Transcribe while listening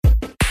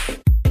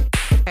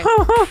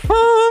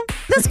Okay.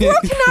 The squirrel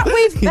cannot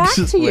wave back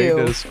Just to waved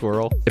at you. a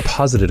squirrel. It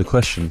posited a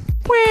question.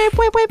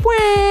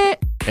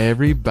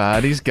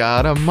 Everybody's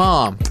got a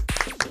mom.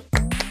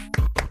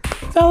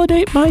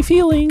 Validate my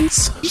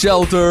feelings.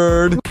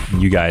 Sheltered.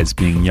 You guys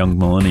being young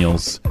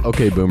millennials.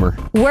 Okay, boomer.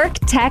 Work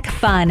Tech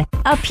Fun,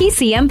 a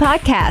PCM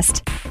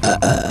podcast.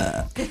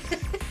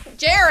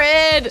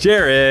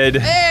 Jared.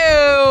 Ew.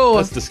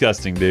 That's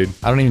disgusting, dude.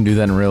 I don't even do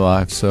that in real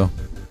life, so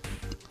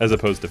As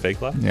opposed to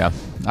fake life. yeah.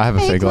 I have a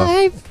fake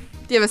life.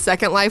 Do you have a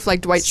second life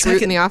like Dwight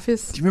Schrute in The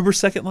Office? Do you remember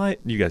Second Life?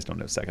 You guys don't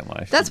know Second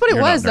Life. That's what it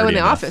You're not was, though, in nerdy The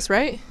enough. Office,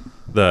 right?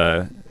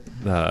 The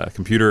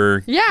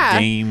computer Yeah.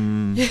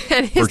 game.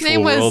 And his virtual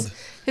name world.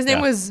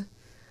 was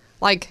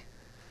like,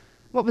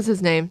 what was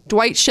his name?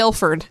 Dwight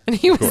Shelford, and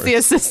he was course. the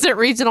assistant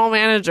regional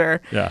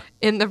manager Yeah.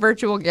 in the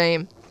virtual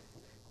game.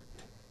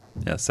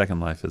 Yeah, Second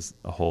Life is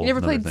a whole You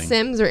never nother played thing.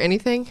 Sims or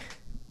anything?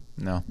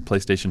 No.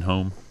 PlayStation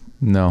Home.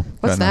 No.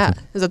 What's got that?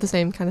 nothing. Is that the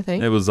same kind of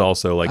thing? It was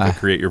also like to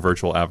create your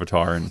virtual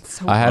avatar and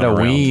So I had a Run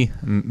around.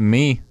 Wii.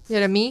 Me. You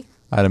had a me?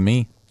 I had a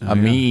me. Oh, A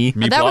yeah. me.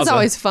 Me That was Plaza.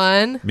 always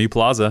fun. Me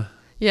Plaza.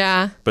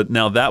 Yeah. But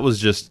now that was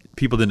just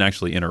people didn't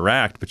actually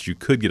interact, but you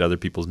could get other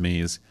people's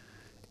Mii's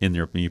in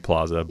your Me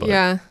Plaza. But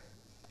Yeah.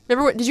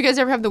 Remember what? Did you guys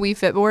ever have the Wii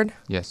Fit board?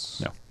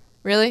 Yes. No.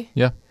 Really?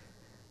 Yeah.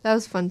 That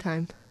was a fun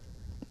time.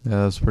 Yeah,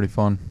 that was pretty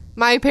fun.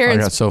 My I got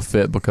parents. so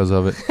fit because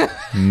of it.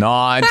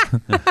 Not.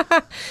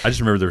 I just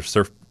remember their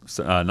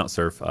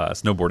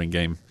snowboarding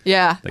game.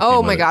 Yeah. that Oh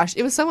came my with it. gosh,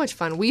 it was so much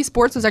fun. Wii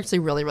Sports was actually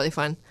really, really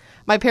fun.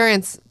 My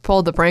parents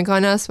pulled the prank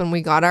on us when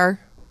we got our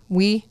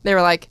Wii. They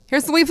were like,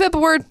 "Here's the Wii Fit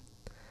board.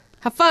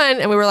 Have fun."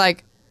 And we were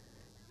like,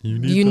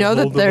 "You know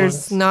that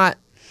there's not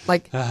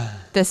like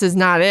this is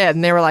not it."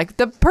 And they were like,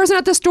 "The person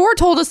at the store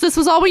told us this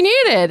was all we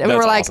needed." And we That's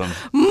were like, awesome.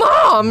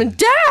 "Mom,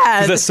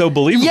 Dad." That's so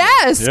believable.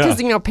 Yes, Yeah.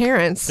 because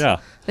parents. Yeah.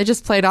 They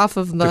just played off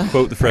of To the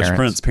quote the Fresh Parents.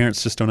 Prince,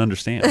 parents just don't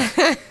understand.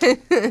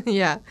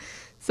 yeah.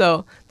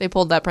 So they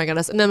pulled that prank on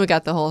us, and then we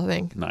got the whole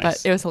thing. Nice.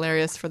 But it was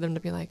hilarious for them to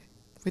be like,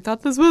 "We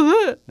thought this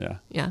was it." Yeah.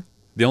 Yeah.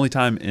 The only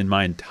time in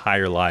my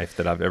entire life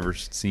that I've ever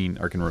seen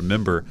or can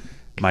remember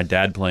my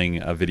dad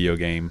playing a video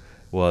game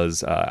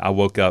was I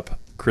woke up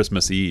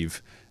Christmas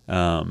Eve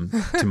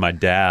to my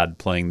dad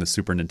playing the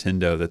Super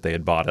Nintendo that they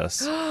had bought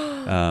us.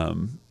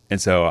 And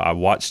so I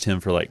watched him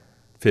for like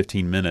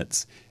 15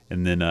 minutes,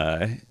 and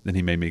then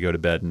he made me go to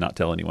bed and not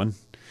tell anyone.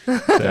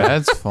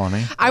 That's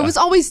funny. I was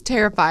always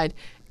terrified.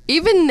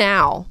 Even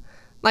now,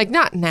 like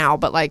not now,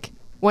 but like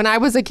when I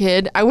was a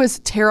kid, I was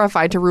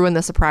terrified to ruin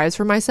the surprise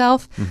for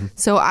myself.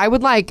 So I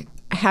would like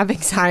have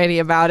anxiety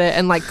about it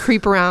and like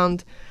creep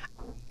around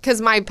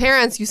because my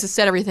parents used to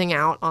set everything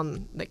out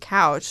on the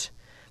couch.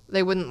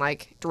 They wouldn't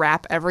like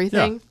wrap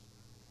everything.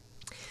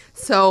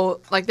 So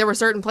like there were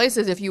certain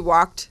places if you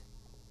walked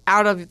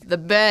out of the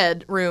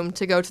bedroom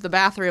to go to the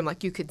bathroom,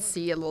 like you could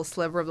see a little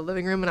sliver of the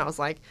living room, and I was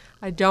like,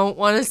 I don't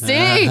want to see.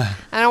 I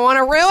don't want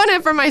to ruin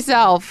it for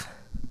myself.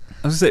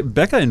 I was going to say,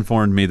 Becca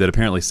informed me that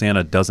apparently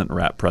Santa doesn't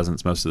wrap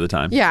presents most of the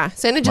time. Yeah,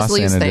 Santa just My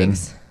leaves Santa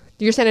things.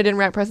 Your Santa didn't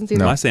wrap presents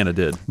either? My Santa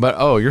did. But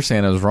your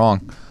Santa was wrong.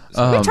 We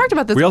talked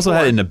about this We also before.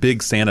 had it in a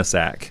big Santa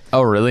sack.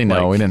 Oh, really? No,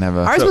 Like- we didn't have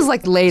a. Ours was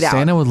like laid out.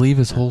 Santa would leave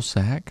his whole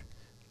sack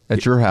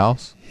at your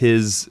house.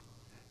 His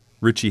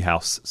Richie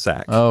House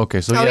sack. Oh,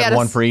 okay. So Oh, you yeah, had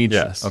one this- for each.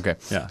 Yes. Okay.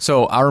 Yeah.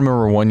 So I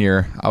remember one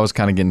year I was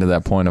kind of getting to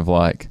that point of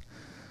like,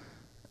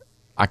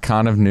 I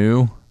kind of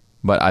knew,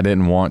 but I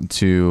didn't want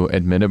to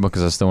admit it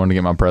because I still wanted to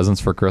get my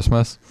presents for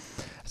Christmas.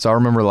 So I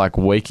remember like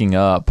waking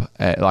up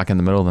at like in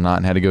the middle of the night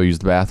and had to go use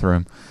the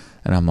bathroom,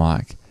 and I'm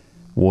like,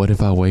 what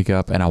if I wake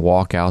up and I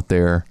walk out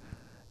there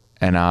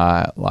and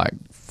I like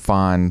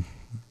find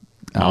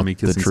out Mommy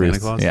the kissing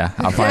truth? Santa Claus? Yeah,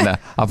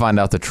 I find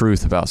out the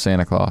truth about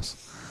Santa Claus,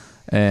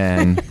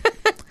 and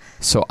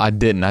so I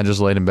didn't. I just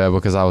laid in bed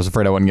because I was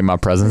afraid I wouldn't get my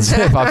presents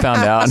if I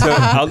found out. So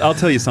I'll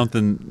tell you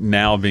something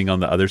now, being on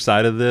the other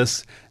side of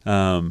this.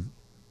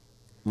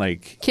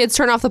 Like, Kids,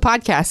 turn off the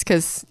podcast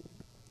because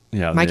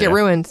yeah, might get yeah.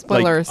 ruined.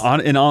 Spoilers.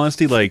 Like, in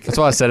honesty, like That's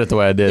why I said it the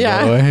way I did,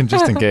 Yeah. by the way,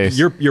 just in case.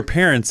 your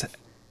parents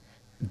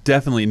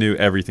definitely knew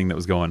everything that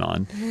was going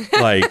on.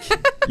 Like,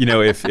 you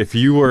know, if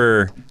you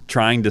were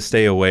trying to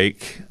stay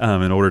awake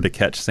in order to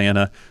catch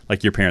Santa,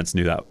 like your parents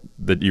knew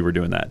that you were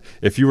doing that.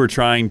 If you were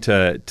trying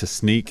to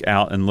sneak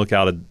out and look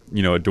out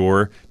a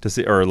door to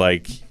see, or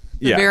like,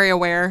 yeah, Very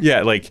aware.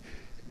 yeah, like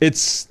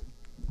it's,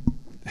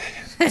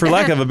 for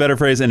lack of a better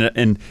phrase,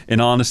 and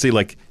in honesty,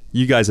 like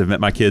you guys have met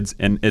my kids,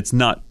 and it's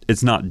not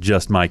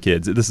just my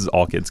kids. This is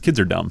all kids. Kids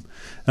are dumb.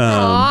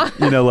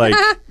 You know, like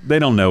they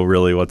don't know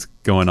really what's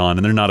going on,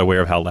 and they're not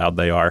aware of how loud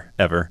they are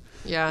ever.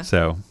 Yeah.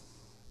 So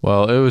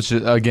Well, it was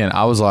just, again,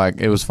 I was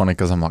like, it was funny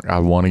because I'm like, I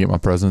want to get my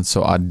presents,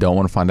 so I don't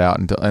want to find out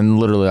until, and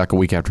literally like a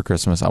week after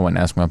Christmas, I went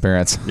and asked my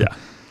parents. yeah.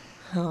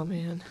 Oh,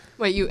 man.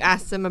 Wait, you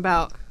asked them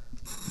about...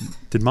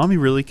 Did mommy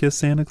really kiss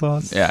Santa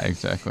Claus? Yeah,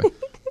 exactly.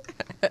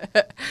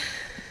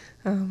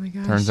 Oh, my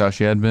gosh. Turns out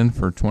she had been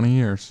for 20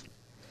 years.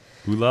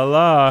 Ooh la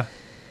la.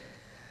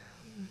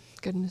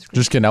 Goodness gracious.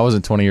 Just kidding. I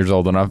wasn't 20 years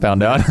old when I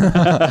found out.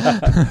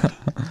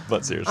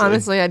 But seriously.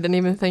 Honestly, I didn't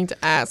even think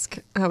to ask.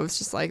 I was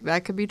just like,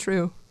 that could be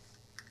true.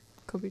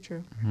 Could be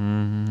true.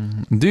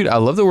 Dude, I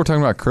love that we're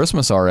talking about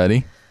Christmas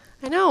already.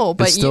 I know,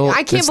 but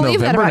I can't it's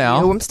believe that November about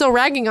now. you. I'm still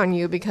ragging on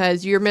you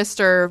because you're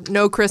Mr.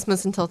 No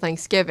Christmas until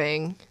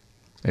Thanksgiving.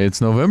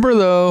 It's November,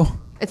 though.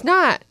 It's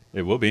not.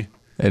 It will be.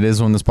 It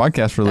is when this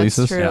podcast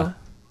releases. That's true.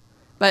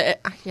 Yeah.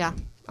 But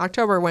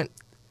October went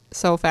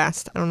so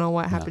fast. I don't know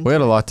what happened. We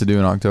had a lot to do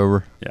in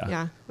October. Yeah.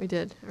 Yeah, we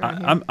did.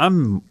 around here.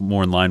 I'm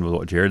more in line with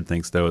what Jared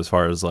thinks, though, as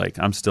far as like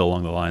I'm still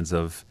along the lines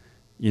of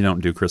you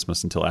don't do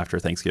Christmas until after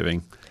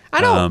Thanksgiving.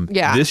 I don't.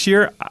 Yeah. This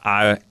year,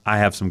 I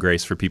have some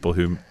grace for people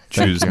who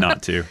choose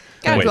not to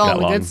Gotta wait dwell that on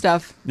the long. good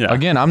stuff. Yeah.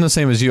 Again, I'm the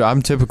same as you.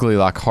 I'm typically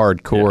like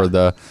hardcore,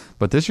 Yeah.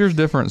 but this year's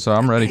different, so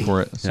I'm ready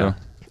for it. So Yeah.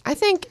 I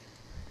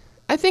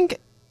think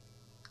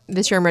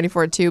this year I'm ready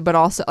for it too, but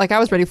also like I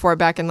was ready for it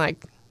back in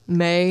like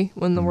May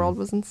when the world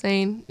was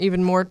insane,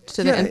 even more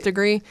to the nth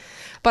degree.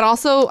 But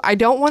also I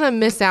don't want to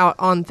miss out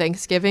on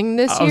Thanksgiving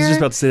this I year was just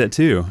about to say that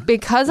too.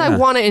 because I Yeah.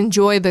 want to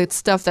enjoy the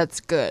stuff that's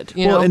good.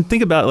 You know? And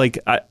think about like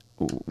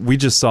we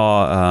just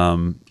saw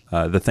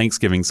the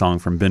Thanksgiving song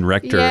from Ben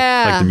Rector,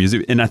 Yeah. like the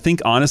music, and I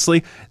think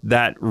honestly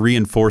that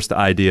reinforced the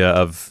idea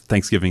of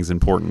Thanksgiving's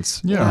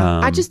importance. Yeah.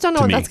 I just don't know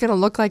to what me. that's going to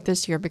look like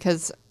this year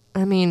because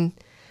I mean,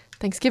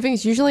 Thanksgiving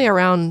is usually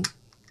around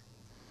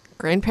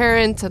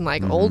grandparents and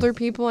like older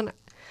people, and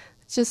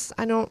it's just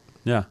I don't.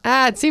 Yeah.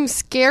 It seems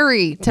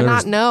scary to not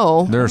There's-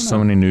 know. there are so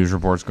many news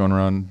reports going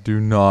around. Do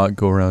not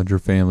go around your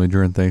family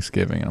during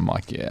Thanksgiving. And I'm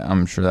like, yeah,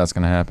 I'm sure that's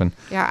going to happen.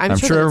 Yeah, I'm sure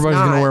that it's everybody's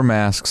going not. to wear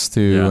masks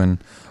too. Yeah. And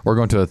we're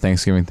going to a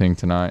Thanksgiving thing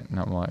tonight. And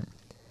I'm like,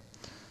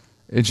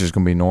 it's just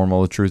going to be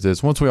normal. The truth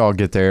is, once we all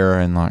get there,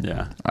 and like,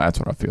 Yeah. that's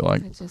what I feel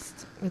like.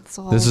 It's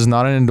all. This is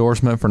not an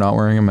endorsement for not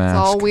wearing a It's mask.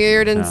 all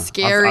weird and Yeah.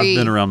 scary. I've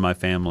been around my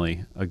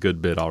family a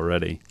good bit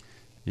already.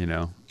 You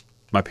know,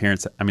 my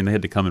parents. I mean, they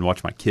had to come and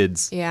watch my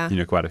kids. Yeah. You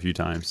know, quite a few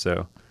times.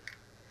 So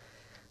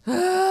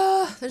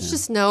There's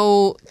just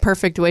no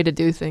perfect way to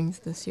do things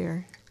this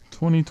year.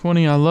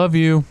 2020, I love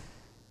you.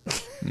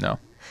 No.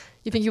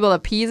 You think you will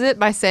appease it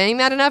by saying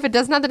that enough? It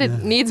does not that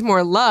it needs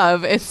more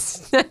love.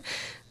 It's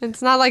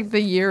not like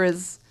the year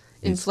is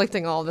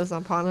inflicting all this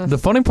upon us. The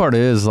funny part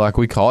is, like,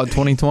 we call it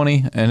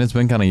 2020, and it's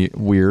been kind of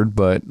weird,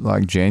 but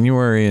like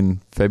January and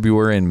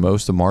February and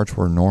most of March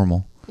were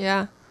normal.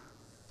 Yeah.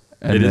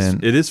 And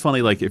it is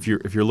funny. Like if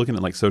you're looking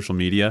at like social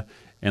media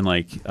and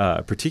like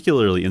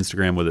particularly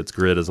Instagram with its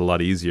grid is a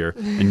lot easier,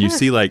 and you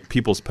see like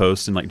people's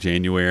posts in like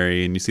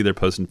January and you see their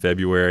posts in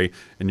February,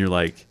 and you're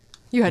like,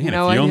 You had man,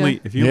 no if you idea.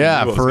 if you only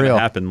Yeah, knew what for was real.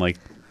 gonna happen like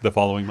the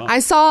following month. I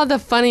saw the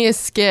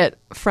funniest skit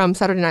from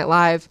Saturday Night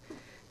Live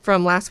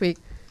from last week.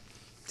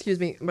 Excuse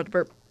me, I'm about to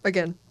burp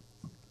again.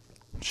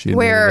 she admitted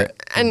Where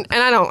it. and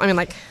I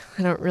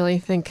don't really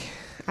think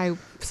I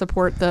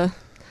support the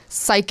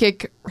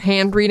psychic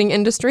hand reading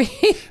industry,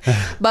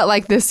 but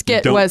like the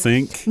skit Don't was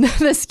think?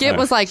 the skit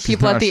was like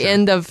people at not the sure.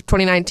 end of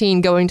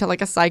 2019 going to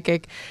like a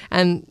psychic,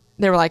 and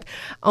they were like,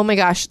 "Oh my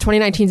gosh,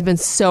 2019's been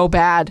so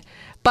bad."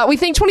 But we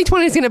think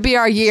 2020 is going to be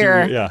our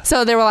year. Yeah.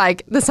 So they were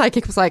like, the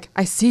psychic was like,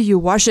 I see you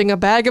washing a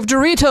bag of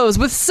Doritos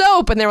with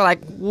soap. And they were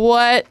like,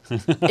 what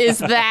is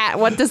that?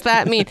 What does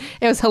that mean?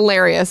 It was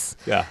hilarious.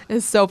 Yeah.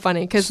 It's so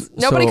funny because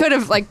nobody So- could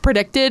have like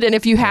predicted. And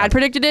if you had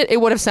predicted it,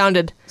 it would have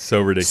sounded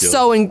so ridiculous.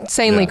 so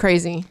insanely Yeah.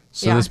 crazy.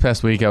 So this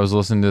past week, I was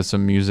listening to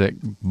some music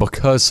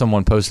because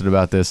someone posted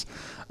about this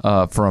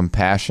from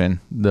Passion,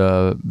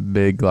 the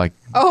big like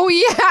Oh,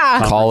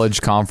 yeah.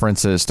 college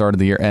conference at the start of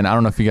the year. And I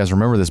don't know if you guys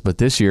remember this, but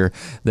this year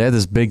they had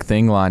this big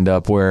thing lined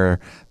up where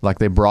like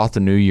they brought the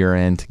new year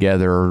in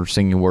together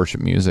singing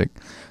worship music.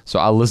 So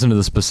I listened to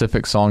the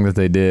specific song that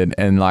they did,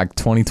 and like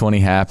 2020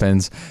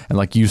 happens, and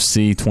like you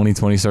see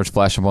 2020 starts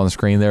flashing up on the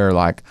screen. There are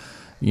like,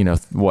 you know,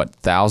 what,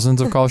 thousands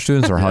of college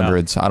students or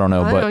hundreds? I don't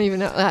know. I but don't even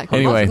know that.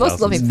 anyway,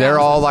 Most of them they're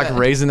all thousands, like but-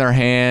 raising their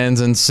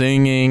hands and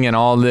singing and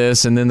all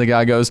this, and then the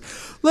guy goes,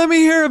 "Let me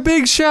hear a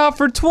big shout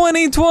for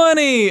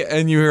 2020,"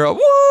 and you hear a "Woo!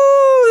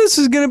 This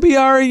is gonna be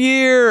our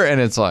year," and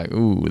it's like,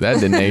 ooh, that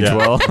didn't age Yeah,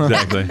 well.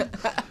 exactly.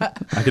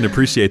 I can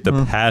appreciate the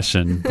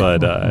passion,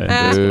 but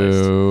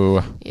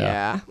Ooh.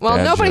 Yeah. Well,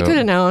 Bad nobody joke. could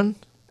have known.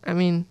 I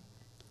mean,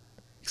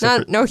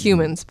 no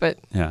humans, but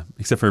yeah,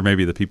 except for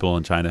maybe the people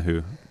in China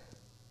who,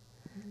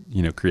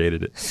 you know,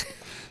 created it.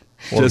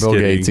 Or Just Bill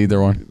kidding. Gates, either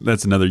one.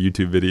 That's another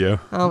YouTube video.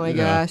 oh my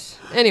Yeah. gosh.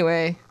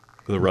 Anyway.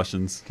 For the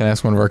Russians. Can I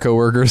ask one of our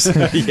coworkers?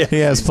 He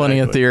has plenty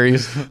of exactly.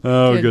 theories.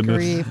 Oh Good goodness.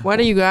 grief. What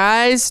are you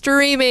guys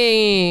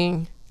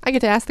streaming? I get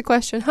to ask the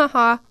question.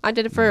 Haha. I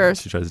did it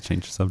first. She tries to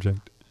change the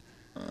subject.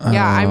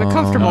 Yeah, I'm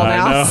comfortable I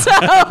now.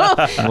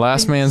 know. So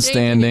Last Man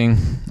Standing.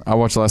 I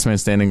watched Last Man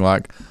Standing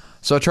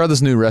so I tried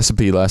this new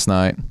recipe last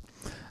night,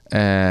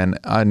 and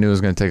I knew it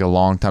was going to take a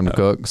long time to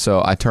cook,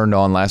 so I turned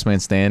on Last Man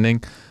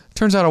Standing.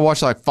 Turns out I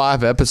watched like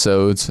 5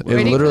 episodes. It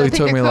Waiting for literally the thing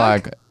took to me cook?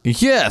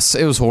 like, yes,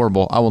 it was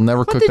horrible. I will never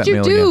what cook did that you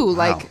meal do? again.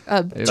 Like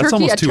a That's turkey,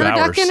 almost a 2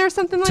 hours. turducken or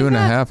something like 2.5,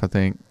 that? I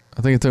think.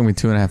 I think it took me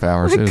 2.5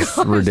 hours. It was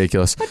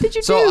ridiculous. What did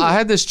you so do? I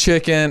had this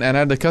chicken, and I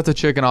had to cut the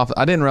chicken off.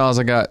 I didn't realize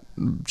I got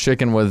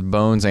chicken with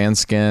bones and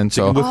skin.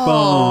 So Chicken with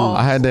bones.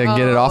 I had to get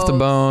it off the gross.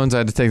 bones. I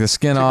had to take the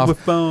skin off.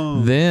 with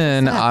bones.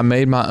 Then I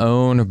made my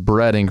own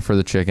breading for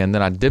the chicken.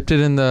 Then I dipped it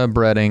in the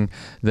breading.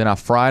 Then I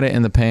fried it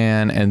in the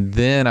pan, and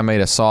then I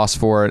made a sauce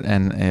for it.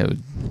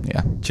 And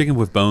yeah. Chicken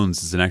with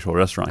Bones is an actual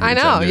restaurant. I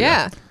which know, knew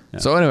yeah.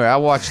 that. So anyway, I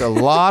watched a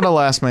lot of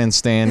Last Man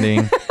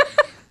Standing,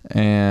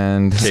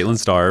 and Caitlin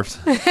starved.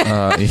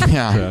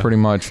 yeah, pretty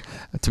much.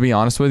 To be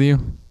honest with you,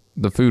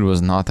 the food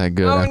was not that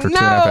good after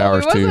 2.5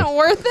 hours it wasn't too.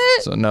 worth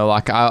it. So no,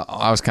 like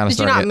I was kind of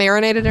Did you not starting.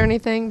 marinate it or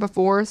anything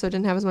before, so it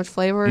didn't have as much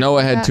flavor? No, it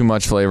like had that? too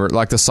much flavor.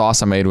 Like the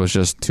sauce I made was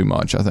just too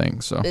much, I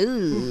think. So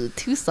Ooh,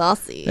 too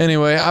saucy.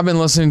 anyway, I've been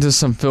listening to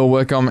some Phil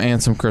Wickham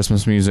and some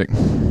Christmas music.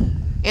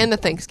 And the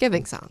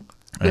Thanksgiving song.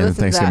 We And the listened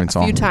to Thanksgiving that a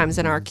few song. times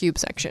in our cube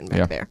section back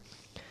Yeah. there.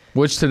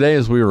 Which today,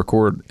 as we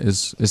record,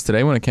 is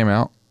today when it came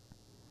out.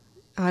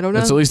 I don't know.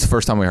 It's at least the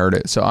first time we heard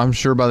it. So I'm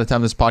sure by the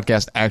time this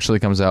podcast actually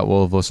comes out,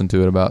 we'll have listened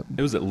to it about.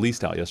 It was at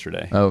least out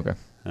yesterday. Oh, okay.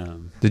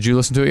 Um, Did you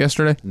listen to it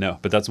yesterday? no,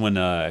 but that's when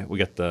we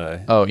got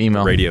the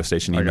Email. the radio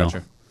station I email.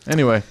 gotcha.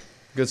 Anyway,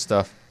 good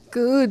stuff.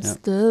 Good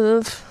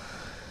stuff.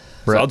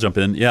 So I'll jump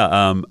in. Yeah,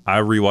 I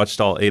rewatched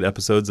all 8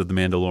 episodes of The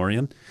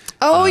Mandalorian.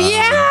 Oh,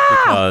 yeah!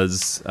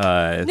 Because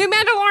New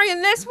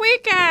Mandalorian this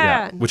weekend!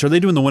 yeah. Which are they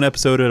doing the one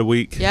episode a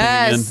week?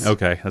 Yes. Again?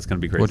 Okay, that's gonna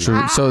be crazy.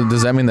 So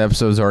does that mean the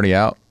episode's already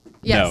out?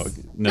 Yes.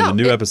 No, the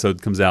new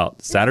episode comes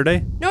out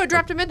Saturday No, it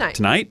dropped at midnight.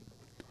 tonight.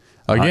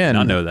 Again, I did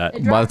not know that.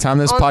 It by the time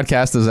this on-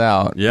 podcast is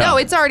out, Yeah. No,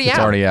 it's already it's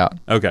out. already out.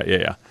 Okay,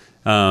 yeah.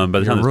 By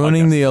the time You're this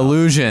ruining podcast the is out.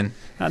 illusion.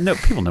 No,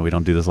 people know we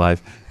don't do this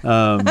live.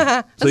 So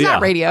It's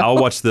not radio. I'll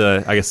watch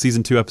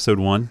season 2, episode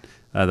 1.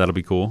 That'll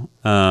be cool.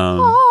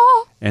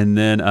 Aw. And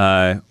then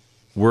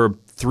we're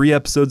 3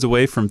 episodes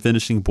away from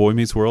finishing Boy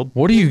Meets World.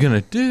 What are you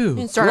gonna do?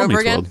 You start Girl over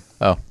Meets again?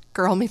 World. Oh,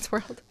 Girl Meets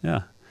World.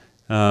 Yeah.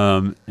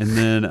 And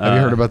then have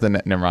you heard about the?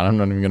 Never mind. I'm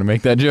not even gonna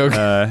make that joke.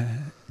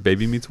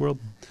 Baby Meets World?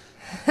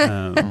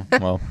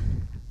 Well,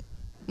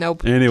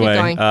 Nope. Anyway,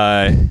 Keep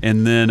going.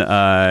 and then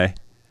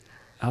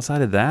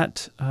outside of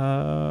that,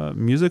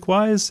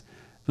 music-wise,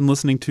 been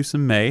listening to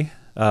some May,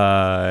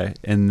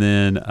 and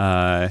then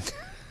a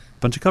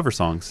bunch of cover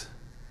songs.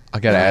 I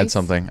gotta add Nice.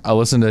 something. I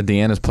listened to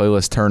Deanna's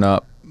playlist "Turn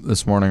Up"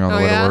 this morning on the Oh,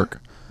 way yeah? to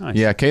work. Nice.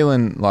 Yeah,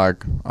 Caitlin,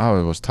 I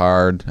was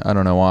tired. I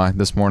don't know why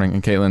this morning,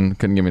 and Caitlin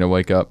couldn't get me to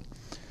wake up.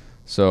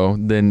 So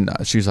then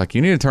she's like,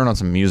 "You need to turn on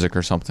some music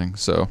or something."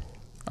 So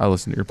I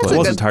listened to your I playlist.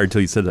 wasn't tired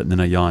until you said that, and then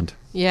I yawned.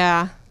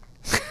 Yeah.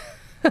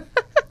 How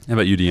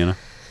about you, Deanna?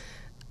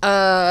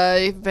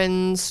 I've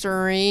been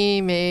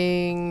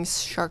streaming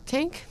Shark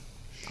Tank.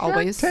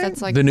 Always. Tank?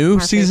 That's like The new our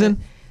season?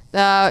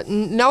 favorite.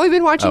 No, we've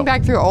been watching Oh.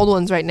 back through old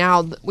ones right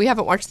now. We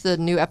haven't watched the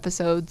new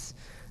episodes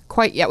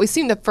quite yet. We've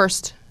seen the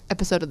first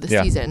episode of the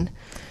Yeah. season.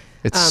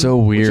 It's so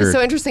weird. Which is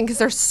so interesting because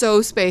they're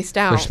so spaced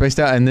out. They're spaced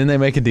out, and then they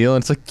make a deal,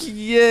 and it's like,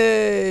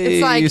 yay!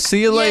 It's like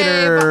see you yay,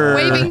 later.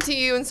 waving to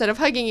you instead of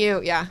hugging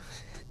you. Yeah.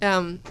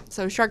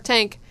 So Shark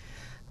Tank.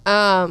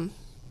 Some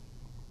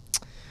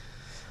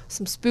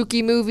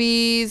spooky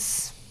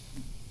movies.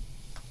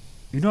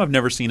 You know, I've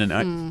never seen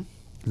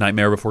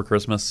Nightmare Before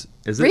Christmas.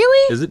 Is it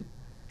Really?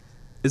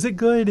 Is it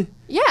good,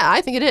 Yeah, I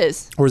think it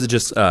is. or is it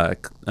just? And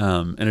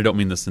I don't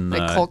mean this in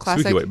Like a cult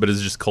spooky classic? way, but is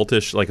it just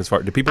cultish? Like, as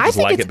far do people I just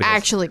think like it's it? Because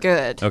actually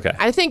good. Okay.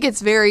 I think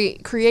it's very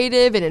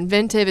creative and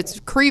inventive. It's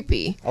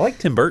creepy. I like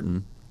Tim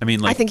Burton. I mean,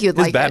 like, I think you'd his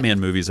like it. Batman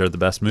movies are the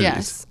best movies.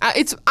 Yes,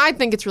 I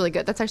think it's really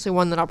good. That's actually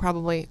one that I'll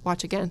probably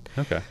watch again.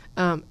 Okay.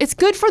 It's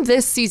good for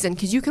this season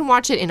because you can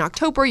watch it in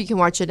October, you can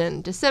watch it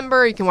in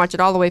December, you can watch it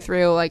all the way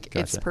through. Like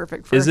it's Gotcha.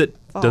 perfect for. Is it?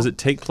 fall. Does it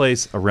take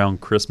place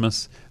around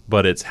Christmas,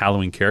 but it's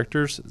Halloween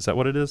characters? Is that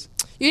what it is?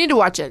 You need to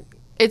watch it.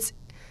 It's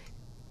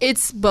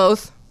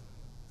both.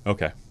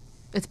 Okay.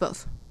 It's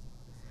both.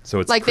 So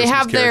it's Like, they Christmas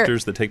have their-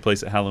 characters that take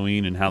place at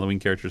Halloween, and Halloween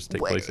characters that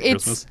take place at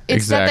Christmas.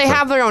 It's that they Exactly.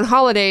 have their own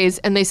holidays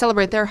and they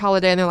celebrate their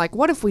holiday and they're like,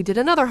 what if we did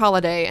another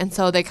holiday? And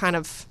so they try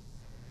to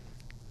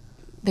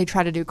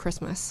do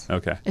Christmas.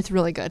 Okay. It's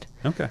really good.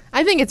 Okay.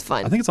 I think it's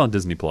fun. I think it's on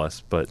Disney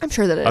Plus, but I'm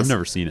sure that it I've is.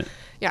 never seen it.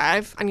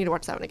 Yeah, I need to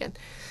watch that one again.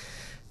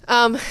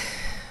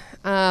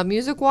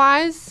 Music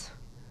wise,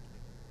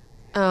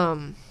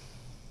 gosh,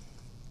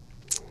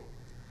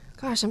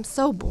 I'm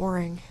so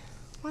boring.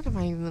 What am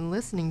I even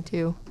listening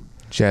to?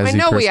 Jazzy I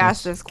know we Christmas.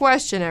 ask this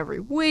question every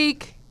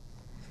week.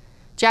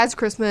 Jazz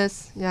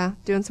Christmas, yeah,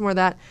 doing some more of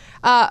that.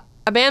 A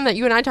band that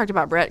you and I talked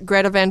about, Brett,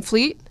 Greta Van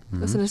Fleet.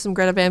 Listen to some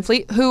Greta Van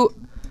Fleet, who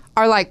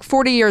are like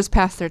 40 years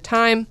past their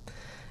time.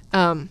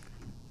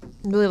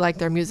 Really like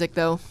their music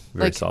though.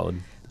 Very like,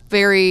 solid.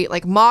 very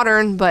like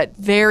modern but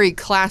very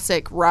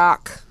classic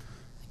rock,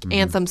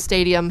 Anthem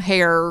Stadium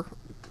hair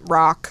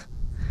rock.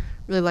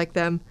 Really like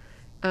them.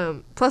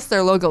 Plus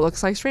their logo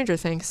looks like Stranger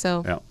Things,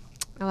 so Yeah.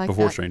 I like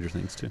Before that. Stranger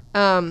Things too.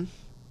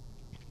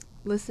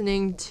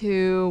 Listening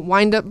to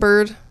Wind Up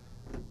Bird.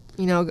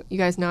 You know, you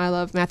guys know I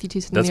love Matthew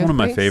Tucson. That's and the one of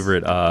my Earthquakes.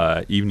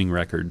 favorite evening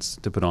records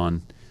to put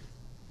on.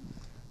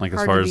 Like, as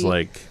Hard far to as beat.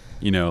 like,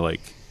 like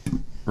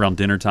around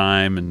dinner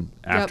time and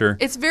after. Yep.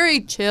 It's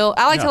very chill.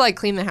 I like Yeah. to like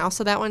clean the house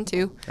to that one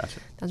too. Gotcha.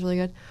 That's really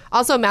good.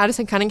 Also,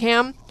 Madison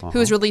Cunningham, who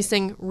is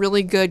releasing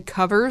really good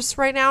covers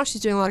right now.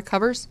 She's doing a lot of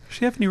covers. Does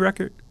she have any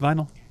record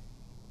vinyl?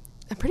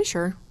 I'm pretty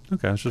sure.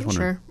 Okay, I was just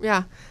wondering. Sure.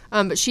 Yeah.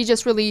 But she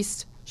just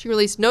released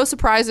No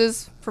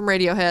Surprises from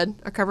Radiohead,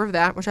 a cover of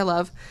that, which I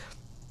love.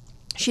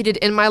 She did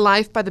In My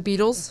Life by the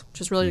Beatles,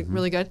 which is really,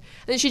 really good.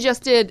 And then she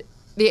just did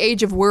The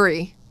Age of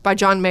Worry by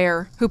John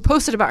Mayer, who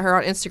posted about her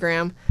on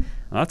Instagram,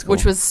 Oh, that's cool.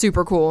 which was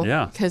super cool.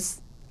 Yeah.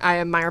 Because I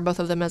admire both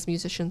of them as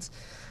musicians.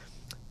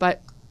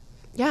 But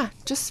yeah,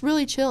 just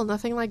really chill.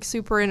 Nothing like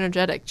super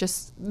energetic.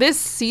 Just this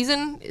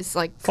season is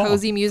like Fall.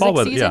 cozy music Fall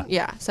weather, season.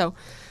 yeah. So,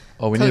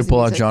 Oh, we need to Cozy pull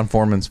out music. John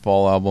Foreman's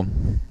fall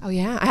album. oh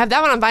yeah, I have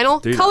that one on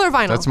vinyl. Dude, Color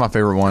vinyl. That's my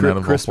favorite one out of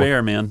all Crisp four.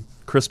 Air, man.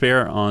 Crisp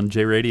Air on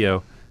J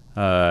Radio.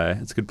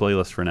 It's a good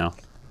playlist for now.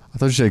 I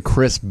thought you said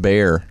Chris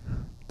Bear.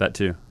 That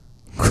too.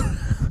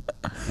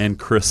 And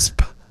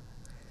Crisp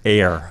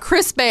Air.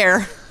 Chris Bear.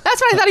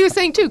 That's what I thought he was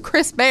saying too.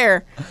 Chris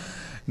Bear.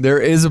 There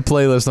is a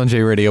playlist on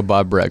J Radio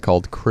by Brett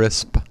called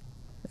Crisp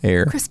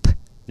Air. Crisp.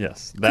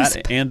 Yes, that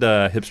Crisp. and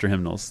hipster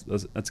hymnals.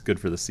 That's good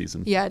for this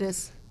season. Yeah, it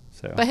is.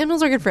 So. But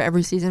hymnals are good for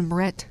every season,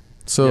 Brett.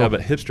 So, yeah, but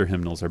hipster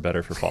hymnals are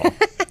better for fall.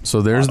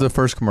 so there's the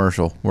first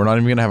commercial. We're not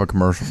even going to have a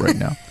commercial right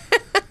now.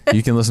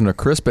 You can listen to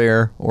Chris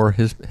Bear or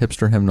his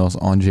hipster hymnals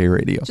on J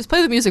Radio. Just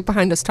play the music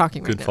behind us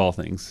talking Good right fall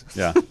things.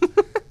 Yeah.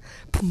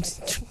 now.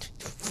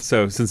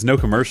 So since no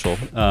commercial,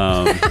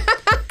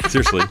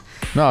 seriously,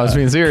 No, I was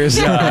being serious.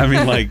 yeah, I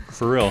mean, like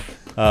for real.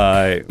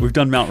 We've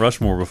done Mount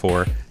Rushmore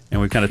before,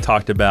 and we've kind of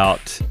talked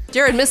about.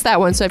 Jared missed that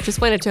one, so I've just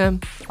explained it to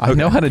him. I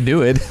know how to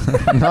do it.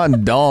 I'm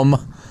not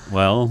dumb.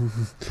 Well,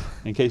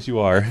 in case you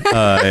are,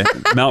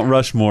 Mount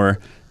Rushmore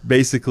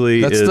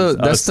basically That's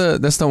is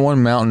that's the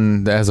one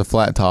mountain that has a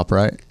flat top,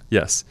 right?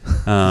 yes,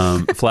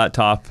 flat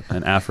top,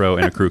 an afro,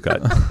 and a crew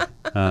cut.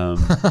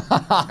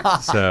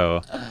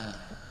 So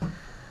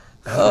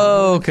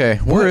Oh, okay.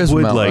 Where is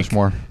would, Mount like,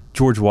 Rushmore?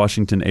 George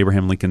Washington,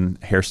 Abraham Lincoln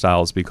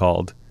hairstyles be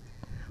called?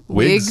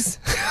 Wigs?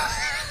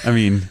 I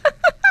mean,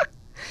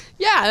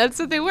 Yeah, that's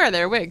what they wear.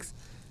 They're wigs.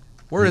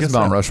 Where I is guess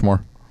Mount so.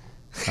 Rushmore?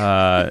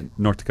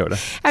 North Dakota,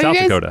 Have South you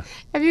guys, Dakota.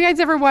 Have you guys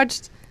ever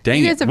watched? Dang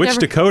you it! guys have Which never,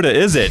 Dakota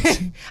is it?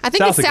 I think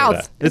South it's Dakota.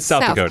 South. It's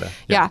South Dakota.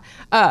 Yeah.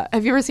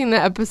 Have you ever seen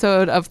the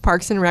episode of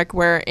Parks and Rec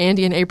where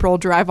Andy and April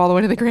drive all the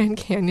way to the Grand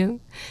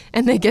Canyon,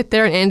 and they get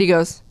there and Andy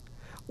goes,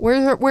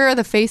 "Where are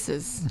the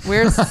faces?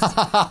 Where's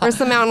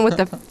the mountain with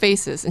the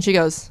faces?" And she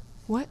goes,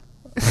 "What?"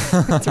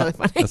 That's really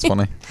funny. That's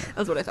funny.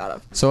 That's what I thought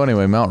of. So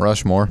anyway, Mount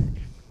Rushmore.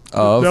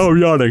 Of No, I'm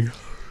yawning.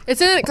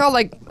 It's in it called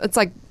it's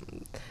like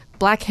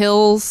Black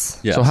Hills.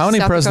 Yeah. So how many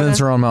South presidents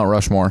Dakota? are on Mount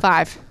Rushmore?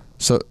 5.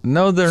 So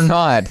no, they're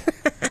not.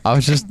 I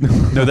was just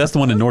No, that's the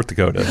one in North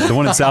Dakota. The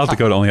one in South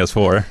Dakota only has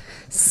 4.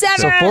 7.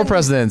 so 4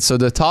 presidents. So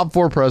the top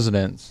 4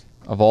 presidents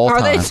of all Are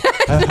time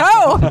they?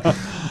 No.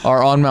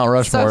 are on Mount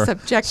Rushmore.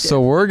 subjective.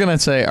 So we're gonna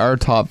say our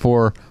top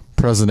 4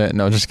 president.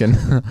 No, just kidding.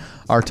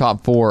 Our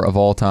top 4 of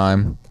all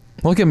time.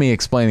 Look at me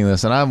explaining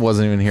this, and I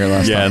wasn't even here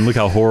last Yeah, time. and look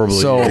how horribly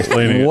So you're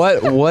explaining it.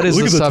 what is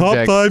Look the at the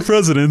subject? top 5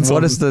 presidents. What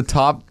on, is the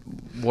top?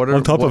 What are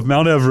on top of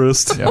Mount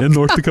Everest in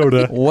North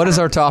Dakota? What is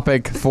our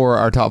topic for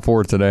our top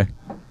 4 today?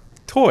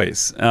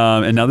 Toys.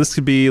 And now this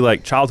could be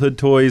like childhood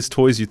toys,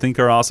 toys you think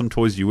are awesome,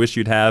 toys you wish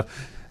you'd have.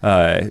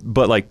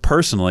 But like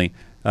personally,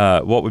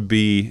 what would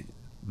be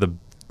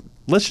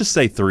let's just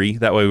say 3.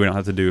 That way we don't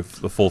have to do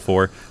the full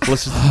 4.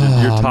 Let's just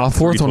your top My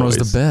 4th 3 one was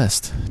toys. the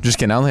best. Just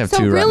kidding. I only have So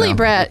 2 really, right now.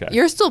 Brett, Okay.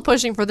 you're still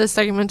pushing for this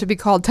segment to be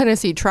called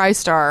Tennessee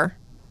TriStar,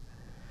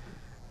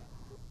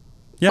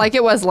 Yeah. like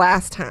it was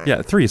last time.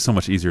 Yeah, 3 is so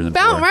much easier than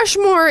Mount 4.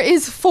 Rushmore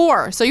is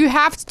 4, so you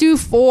have to do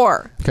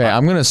 4. Okay,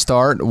 I'm gonna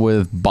start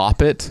with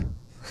Bop It,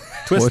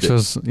 Twist which it.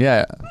 was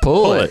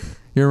pull Pull it. it.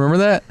 You remember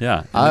that? Yeah,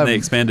 and I've- then they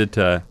expanded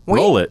to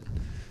roll it,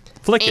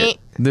 flick it.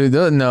 Dude,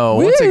 no.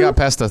 Once it Woo. got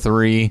past the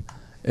 3,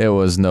 it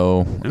was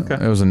no. Okay.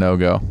 It was a no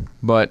go.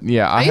 But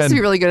yeah, I used to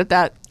be really good at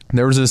that.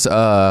 there was this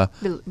Back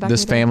in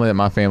this the day. family that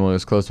my family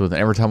was close with,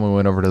 and every time we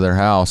went over to their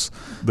house,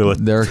 They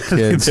let, their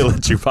kids. they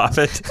let you pop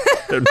it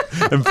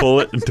and pull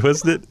it and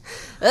twist it.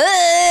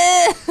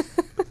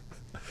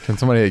 Can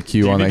somebody hit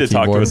Q You on need that to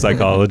talk to keyboard? a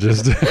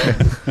psychologist.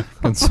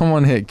 Can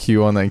someone hit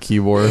Q on that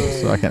keyboard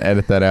so I can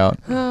edit that out?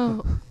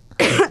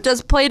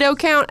 Does Play-Doh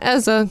count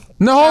as a...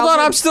 No, hold on.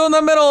 childhood- I'm still in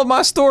the middle of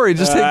my story.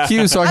 Just hit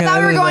Q so I I can thought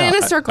we edit were going it in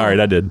out. a circle. All right,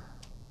 I did.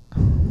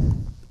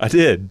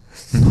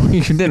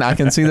 You didn't. I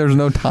can see there's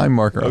no time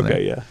marker on there.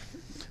 Okay, yeah.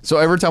 So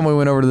every time we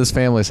went over to this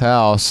family's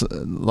house,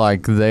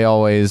 like they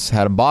always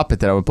had a Bop It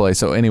that I would play.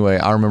 So anyway,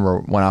 I remember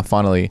when I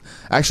finally,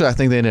 actually, I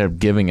think they ended up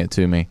giving it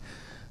to me,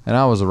 and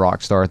I was a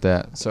rock star at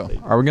that. So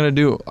are we gonna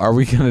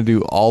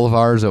do all of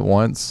ours at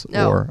once?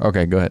 No. Or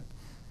okay, go ahead.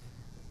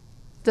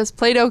 Does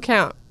Play-Doh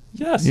count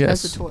Yes.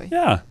 Yes. as a toy?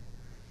 Yeah.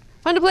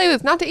 Fun to play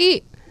with, not to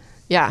eat.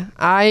 Yeah,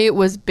 I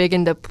was big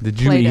into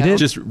Did you Play-Doh. eat it?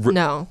 Just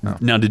No.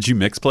 Now, did you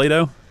mix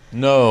Play-Doh?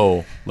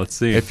 No. Let's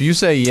see. If you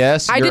say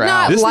yes, I you're did out.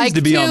 not This like needs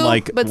to be on to,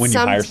 like but when you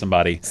hire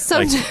somebody.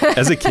 some- Like,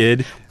 as a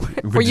kid,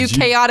 Were you did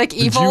chaotic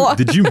evil?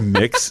 Did you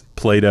mix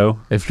Play-Doh?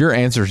 If your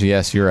answer is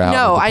yes, you're out.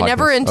 No, of the I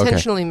never podcast.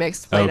 intentionally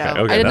mixed Play-Doh.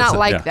 Okay, I did that's not it,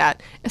 like yeah.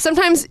 that.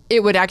 Sometimes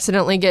it would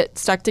accidentally get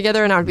stuck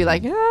together, and I would be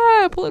like,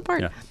 pull it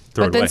apart. Yeah,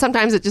 throw But it then away.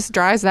 sometimes it just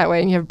dries that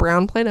way, and you have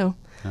brown Play-Doh.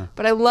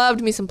 But I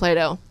loved me some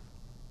Play-Doh.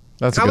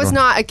 That's a I good was one.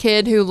 not a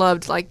kid who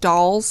loved like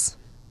dolls,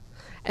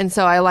 and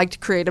so I liked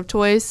creative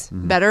toys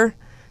Mm-hmm. better.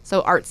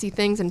 So artsy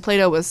things, and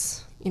Play-Doh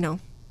was,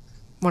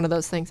 one of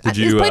those things. Did Is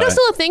you, Play-Doh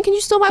still a thing? Can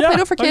you still buy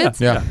Play-Doh for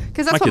kids? yeah.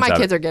 Because that's what my have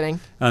kids it. are getting.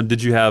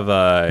 Did you have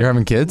You're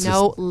having kids?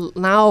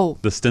 No.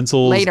 the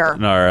stencils? Later.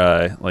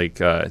 Or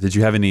did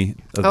you have any?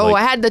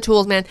 I had the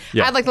tools, man.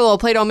 Yeah. I had like the little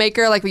Play-Doh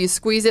maker, like where you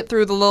squeeze it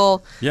through the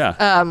little,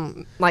 Yeah.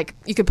 like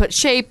you could put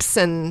shapes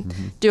and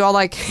do all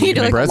like you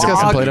do like Brett's got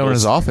some log- Play-Doh in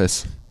his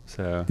office.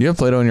 So You have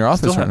Play-Doh in your office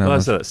still right have, now. well,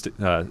 that's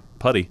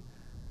putty.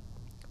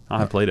 I don't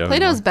have Play-Doh.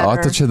 Play-Doh's anymore. better. Oh,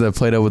 I thought you had the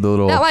Play-Doh with the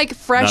little. That like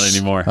fresh, Not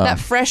anymore. that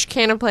fresh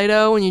can of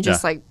Play-Doh when you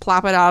just Yeah. like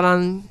plop it out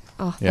on.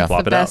 Oh, Yeah. that's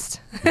Plop the it out.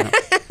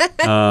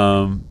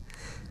 best.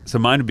 So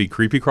mine would be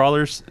creepy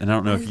crawlers, and I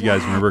don't know if you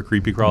guys remember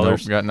creepy Nope,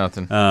 crawlers. got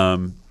nothing.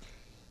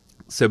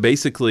 So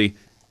basically,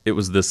 it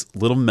was this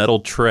little metal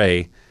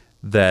tray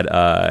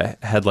that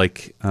had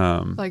like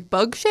Like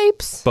bug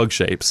shapes. bug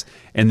shapes,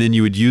 and then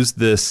you would use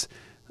these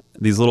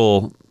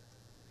little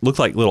looked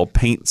like little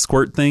paint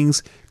squirt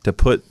things to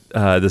put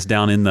this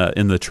down in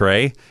the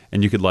tray,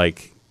 and you could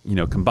like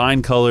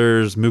combine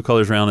colors, move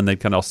colors around, and they'd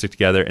kind of all stick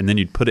together, and then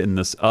you'd put it in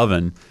this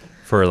oven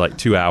for like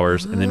 2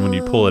 hours, and then when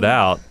you pull it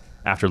out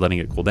after letting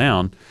it cool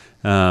down,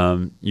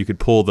 you could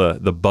pull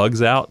the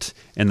bugs out,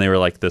 and they were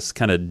like this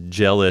kind of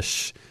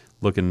gelish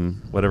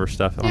looking whatever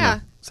stuff. I don't Yeah.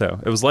 know. So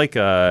it was like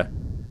man,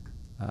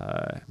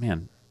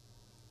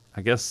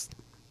 I guess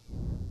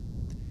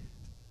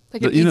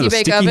Like an the easy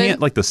bake sticky oven.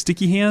 hand, like the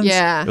sticky hands.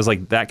 Yeah. It was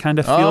like that kind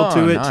of feel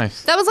to it.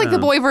 Nice. That was like the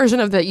boy version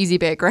of the Easy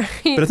Bake, right?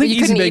 But I think you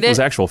Easy couldn't Bake eat was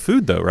it. actual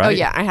food though, right? Oh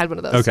yeah, I had one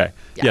of those. Okay.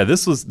 Yeah. Yeah.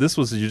 This was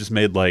you just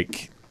made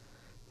like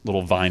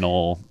little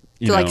vinyl.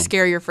 To like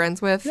scare your friends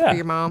with Yeah. or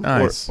your mom.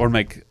 Nice. or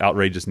make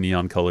outrageous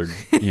neon colored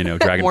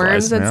dragonflies.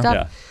 Worms and stuff.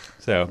 Yeah.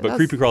 So, but That's-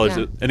 creepy crawlers,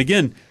 yeah. and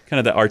again, kind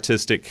of the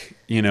artistic,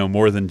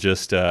 more than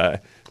just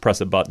press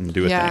a button,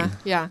 do a Yeah, thing.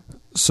 yeah.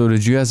 So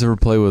did you guys ever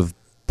play with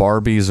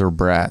Barbies or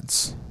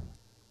Brats?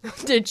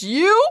 Did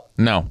you?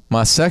 No.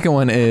 My second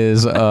one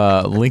is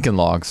Lincoln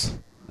Logs.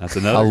 That's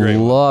I another great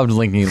one. loved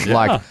Lincoln.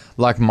 Yeah.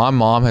 Like my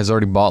mom has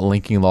already bought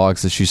Lincoln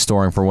Logs that she's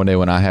storing for one day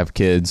when I have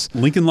kids.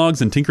 Lincoln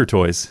Logs and Tinker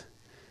Toys.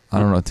 I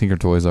don't know what Tinker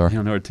Toys are. You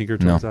don't know what Tinker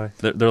No. Toys are?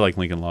 They're like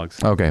Lincoln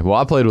Logs. Okay, well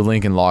I played with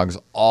Lincoln Logs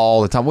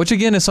all the time, which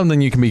again is something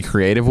you can be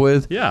creative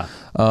with. Yeah.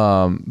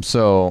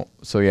 So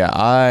yeah,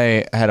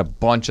 I had a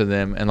bunch of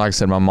them, and like I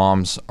said, my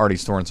mom's already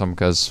storing some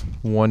because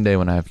one day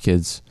when I have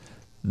kids,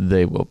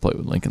 they will play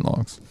with Lincoln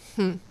Logs.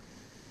 I'm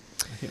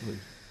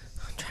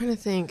trying to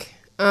think.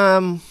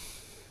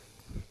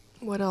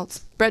 What else?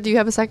 Brett, do you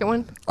have a second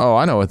one? Oh,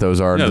 I know what those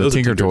are. Yeah, the those are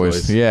Tinker Tinker Toys.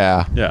 Toys.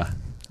 Yeah, Yeah.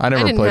 I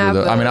never didn't played with have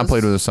those. I mean, I those.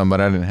 played with some, but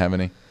I didn't have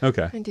any.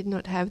 Okay. I did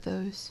not have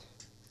those.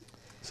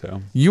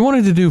 So You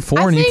wanted to do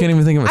four, and you can't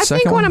even think of a I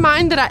second think one of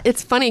mine that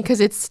it's funny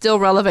because it's still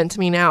relevant to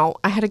me now.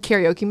 I had a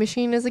karaoke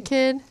machine as a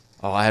kid,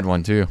 Oh, I had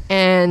one too.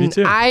 and Me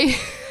too. I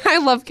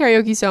love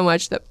karaoke so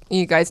much that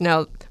you guys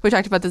know. We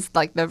talked about this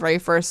like the very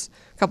first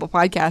couple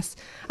podcasts.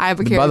 I have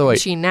a karaoke By the way,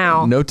 machine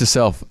now. note to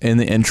self: in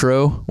the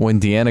intro, when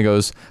Deanna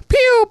goes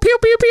pew pew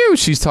pew pew,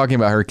 she's talking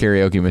about her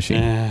karaoke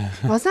machine.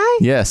 Was I?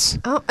 Yes.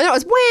 Oh, no, it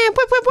was wham,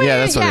 wham, wham, wham. Yeah,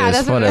 that's what it is.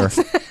 That's what Whatever. it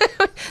is.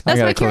 I That's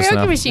got my it close karaoke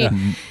enough.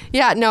 machine.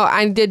 Yeah, no,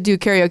 I did do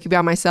karaoke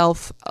by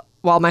myself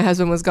while my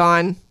husband was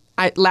gone.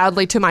 I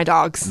loudly to my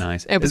dogs.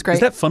 nice. It was Is great.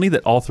 that funny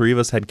that all three of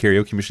us had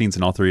karaoke machines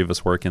and all three of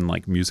us work in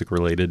like music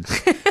related?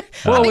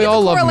 Well, we it's a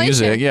all love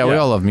correlation. music. Yeah, we Yeah.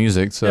 all love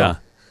music. So Yeah.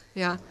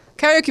 Yeah,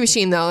 karaoke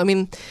machine though. I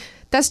mean,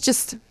 that's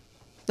just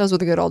those were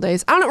the good old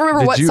days. I don't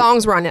remember Did what you-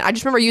 songs were on it. I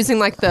just remember using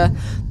like the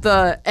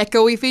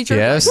echoey feature.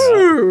 Yes. Like,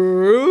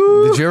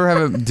 Did you ever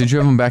have? Did you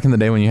have them back in the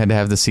day when you had to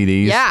have the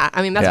CDs? yeah,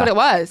 I mean that's Yeah. what it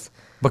was.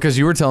 Because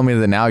you were telling me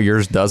that now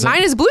yours doesn't.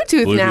 Mine is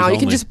Bluetooth, Bluetooth now. You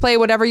can only. just play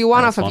whatever you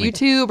want That's off of funny.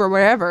 YouTube or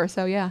wherever.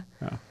 So yeah.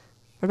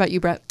 What about you,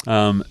 Brett?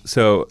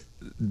 So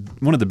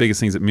one of the biggest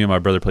things that me and my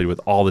brother played with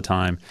all the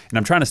time, and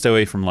I'm trying to stay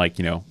away from like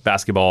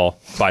basketball,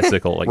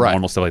 bicycle, like Right.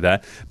 normal stuff like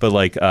that, but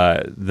like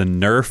the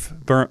Nerf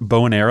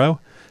bow and arrow.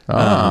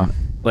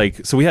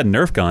 So we had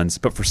Nerf guns,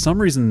 but for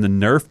some reason the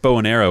Nerf bow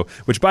and arrow,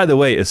 which by the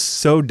way is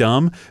so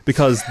dumb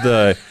because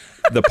the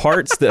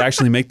parts that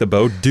actually make the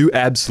bow do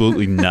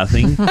absolutely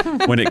nothing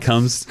when it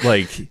comes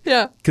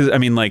Yeah. because I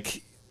mean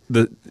like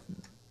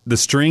the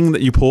string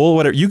that you pull,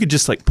 whatever, you could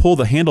just like pull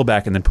the handle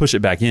back and then push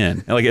it back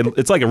in. And, like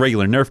it's like a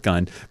regular Nerf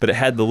gun, but it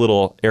had the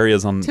little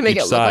areas on To make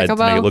each it look like side a to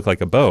make bow. it look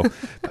like a bow.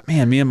 But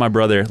man, me and my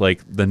brother,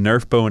 like the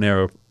Nerf bow and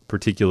arrow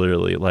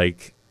particularly,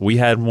 like we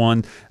had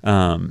one.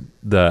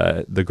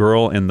 The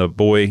girl and the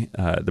boy,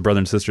 the brother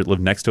and sister that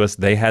lived next to us,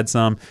 they had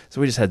some.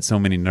 So we just had so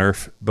many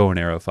Nerf bow and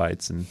arrow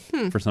fights, and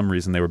for some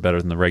reason they were better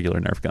than the regular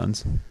Nerf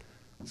guns.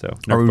 So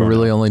Nerf Are we bow and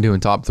really arrow. only doing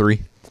top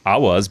three? I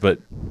was, but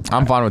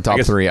I'm fine with I top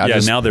guess, three.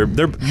 now they're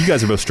you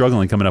guys are both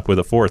struggling coming up with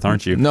a fourth,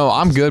 aren't you? No,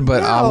 I'm good,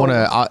 but I No. want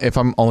to. If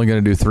I'm only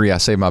going to do three, I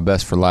save my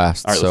best for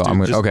last. All right, so let's do, I'm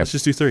gonna, just, okay. Let's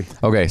just do three.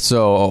 Okay,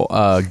 so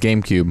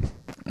GameCube.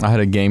 I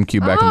had a GameCube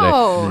back in the day.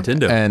 Oh,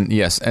 Nintendo. And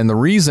yes, and the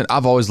reason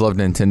I've always loved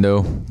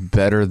Nintendo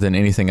better than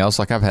anything else.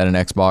 Like I've had an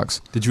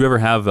Xbox. Did you ever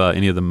have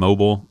any of the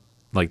mobile,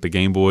 like the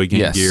Game Boy,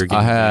 Game Yes, Gear? Game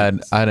I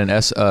had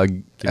Advance?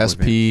 an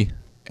SP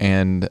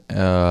and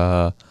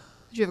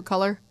did you have a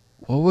color?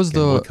 what was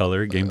Game Boy the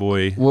Color, Game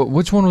Boy.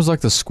 which one was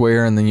like the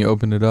square and then you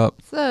opened it up?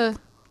 It's the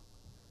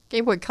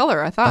Game Boy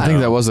Color. I thought. I think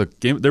that was a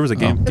There was a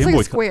game. it's Game like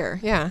Boy. a square.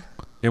 Yeah.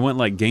 It went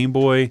like Game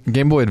Boy.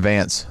 Game Boy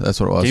Advance. That's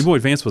what it was. Game Boy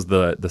Advance was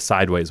the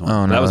sideways one.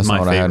 Oh, no, that was that's my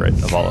not what I had.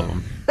 favorite of all of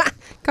them.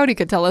 Cody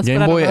could tell us. Game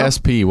but Boy I don't know.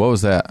 SP. What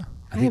was that?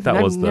 I think that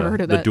I've was never heard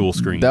the of that. dual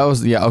screen. That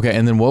was okay.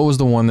 And then what was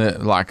the one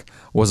that like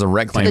was a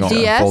rectangle? The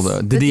DS?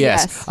 The The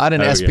DS. DS. I had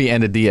an Oh, SP yeah.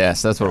 and a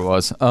DS. That's what it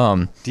was.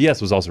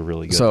 DS was also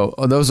really good. So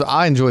those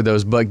I enjoyed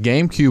those, but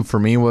GameCube for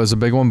me was a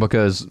big one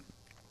because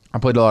I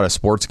played a lot of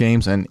sports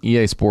games, and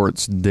EA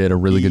Sports did a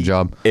really good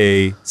job.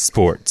 EA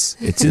Sports.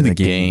 It's in the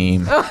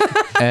game.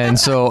 And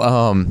so,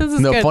 This is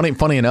no, good.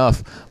 funny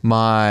enough,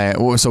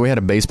 so we had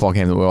a baseball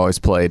game that we always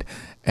played,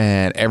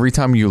 and every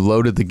time you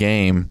loaded the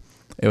game,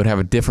 it would have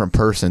a different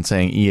person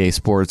saying EA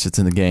Sports, it's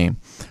in the game.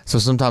 So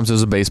sometimes it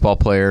was a baseball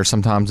player,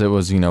 sometimes it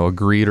was, a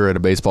greeter at a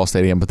baseball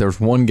stadium, but there was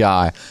one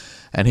guy,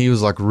 and he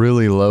was like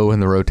really low in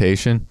the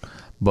rotation,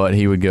 but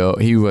he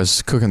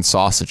was cooking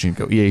sausage and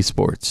he'd go, EA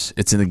Sports,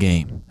 it's in the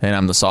game, and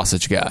I'm the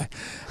sausage guy.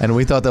 And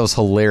we thought that was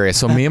hilarious.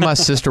 So me and my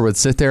sister would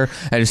sit there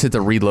and just hit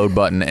the reload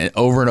button and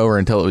over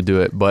until it would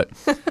do it. But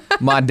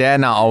my dad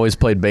and I always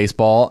played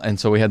baseball, and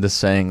so we had this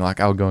saying, like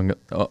I would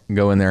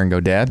go in there and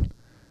go, Dad,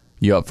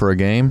 you up for a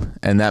game?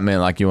 And that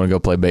meant like you want to go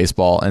play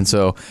baseball. And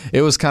so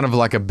it was kind of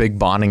like a big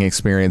bonding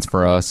experience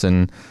for us.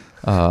 And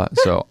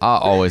so I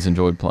always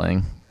enjoyed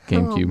playing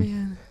GameCube. Oh,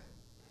 man.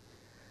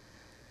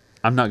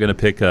 I'm not going to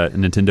pick a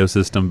Nintendo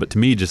system, but to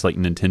me, just like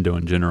Nintendo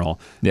in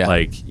general, Yeah.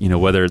 like,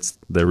 whether it's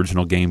the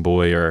original Game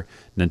Boy or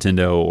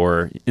Nintendo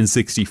or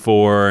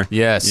N64,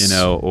 Yes.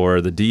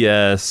 or the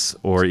DS,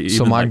 or even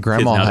So my like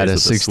grandma kids had a nowadays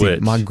with the 60.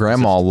 Switch. My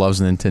grandma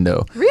loves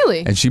Nintendo.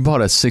 Really? And she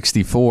bought a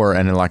 64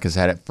 and like has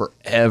had it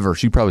forever.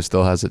 She probably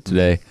still has it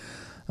today.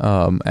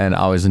 And I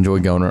always enjoy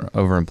going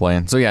over and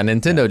playing. So yeah,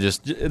 Nintendo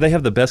just They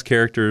have the best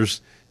characters,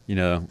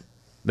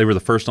 they were the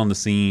first on the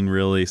scene,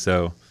 really,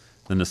 so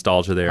the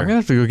nostalgia there. I'm gonna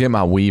have to go get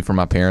my Wii from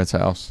my parents'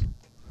 house.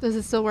 Does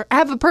it still work? I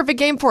have a perfect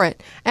game for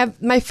it. I have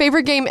my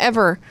favorite game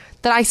ever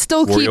that I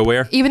still keep,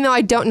 WarioWare? even though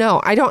I don't know.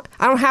 I don't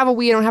have a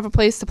Wii. I don't have a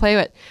place to play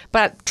it.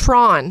 But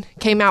Tron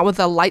came out with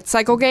a light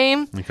cycle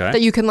game Okay.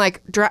 that you can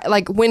like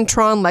when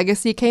Tron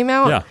Legacy came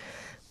out.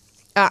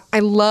 Yeah. I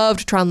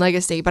loved Tron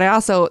Legacy, but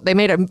they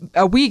made a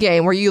Wii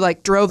game where you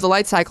like drove the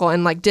light cycle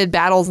and like did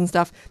battles and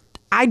stuff.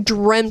 I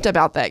dreamt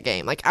about that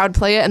game. Like I would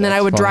play it and then I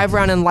would fun. drive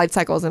around in light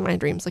cycles in my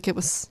dreams. Like it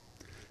was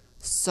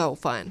so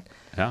fun.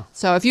 Yeah.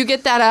 So if you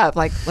get that up,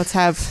 like let's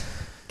have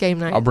game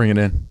night. I'll bring it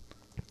in.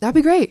 That'd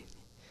be great.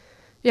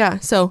 Yeah.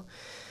 So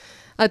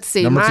let's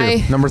see.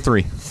 Number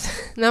 3.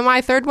 Now my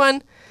third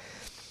one,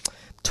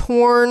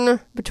 torn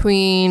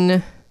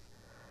between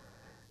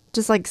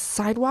just like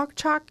sidewalk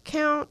chalk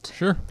count.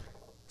 Sure.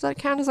 Does that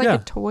count as like Yeah. a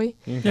toy?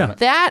 Yeah.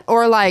 That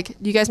or like,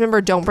 do you guys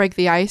remember Don't Break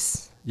the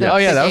Ice? Yeah. Oh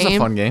yeah, The that was a game?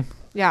 fun game.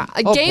 Yeah,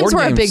 Oh, games board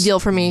were a big games- deal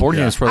for me. Board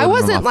games probably I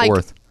would've been wasn't my like,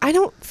 fourth. I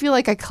don't feel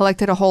like I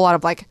collected a whole lot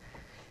of like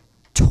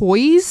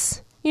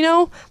toys,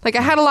 Like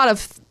I had a lot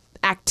of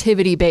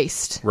activity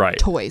based Right.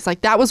 toys.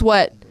 Like that was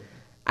what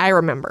I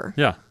remember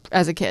Yeah.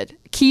 as a kid.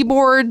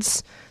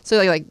 Keyboards, so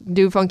like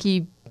do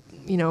funky,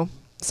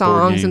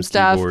 songs games, and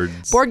stuff.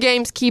 keyboards. Board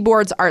games,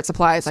 keyboards, art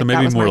supplies. So Like that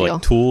maybe was more my like deal.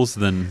 tools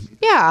than.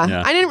 Yeah.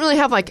 Yeah. I didn't really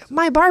have like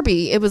my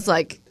Barbie. It was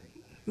like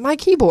my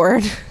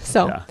keyboard.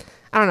 So Yeah.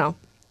 I don't know.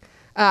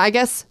 I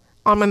guess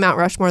on my Mount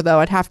Rushmore though,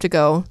 I'd have to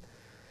go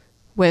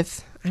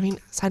with,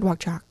 Sidewalk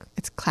Chalk.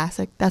 It's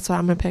classic. That's what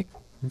I'm gonna pick.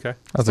 Okay.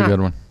 That's a good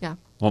one. Yeah.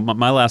 Well,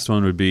 my last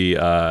one would be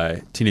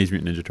Teenage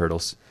Mutant Ninja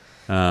Turtles.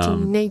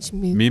 Teenage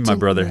Mutant me and my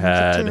brother Ninja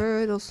had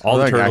Turtles. all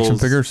the Like turtles. action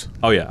figures?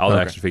 Oh yeah, all the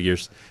Okay. action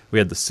figures. We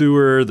had the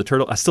sewer, the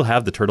turtle. I still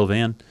have the turtle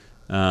van.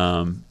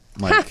 Yeah,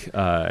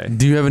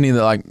 Do you have any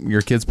that like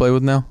your kids play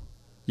with now?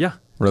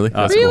 Really?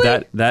 That's Really?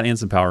 cool. that and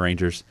some Power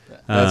Rangers.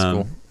 That's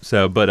cool.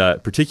 So,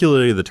 but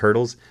particularly the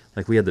turtles.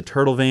 Like we had the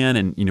turtle van,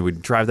 and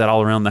we'd drive that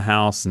all around the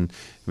house, and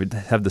we'd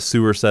have the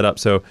sewer set up.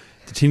 So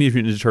the Teenage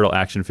Mutant Ninja Turtle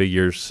action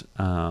figures,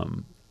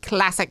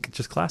 Classic.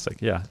 just classic.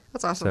 Yeah,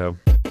 That's awesome. So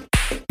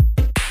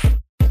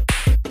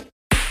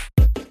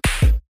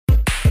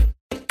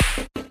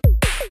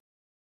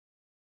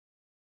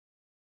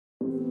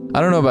I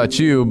don't know about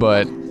you,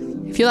 but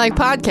If you like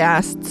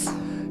podcasts,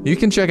 you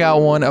can check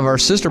out one of our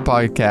sister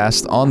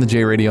podcasts on the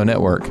J Radio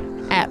Network.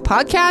 at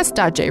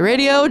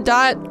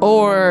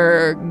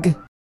podcast.jradio.org.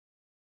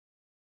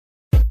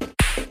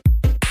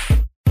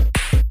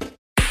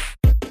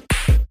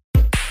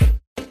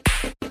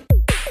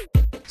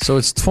 So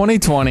it's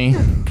 2020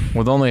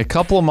 with only a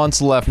couple of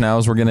months left now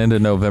as we're getting into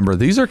November.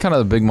 These are kind of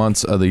the big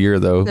months of the year,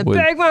 though. The with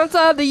big months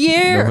of the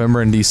year.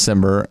 November and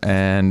December.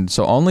 And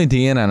so only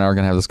Deanna and I are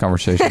going to have this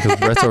conversation because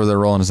Brett's over there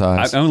rolling his I'm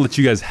eyes. going to let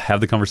you guys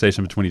have the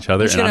conversation between each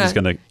other, and I'm just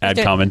going to add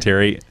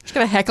commentary. Just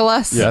going to heckle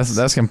us. Yeah,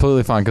 that's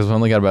completely fine because we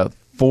only got about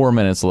 4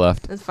 minutes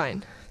left. That's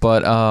fine.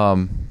 But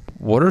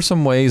what are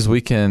some ways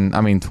we can,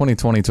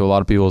 2020 to a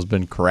lot of people has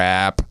been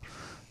crap.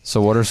 So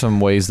what are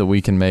some ways that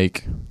we can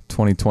make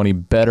 2020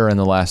 better in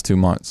the last 2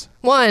 months?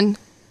 One,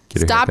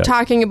 Get a stop haircut.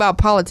 talking about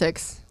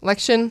politics.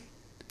 Election.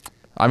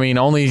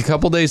 Only a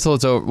couple days till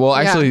it's over. Well,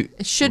 actually,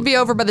 it should be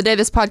over by the day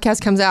this podcast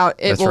comes out.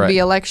 It That's will right. be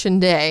election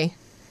day.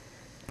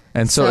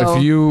 and so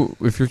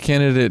if your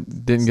candidate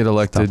didn't get Stop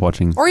elected,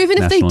 watching. Or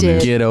even if they national did.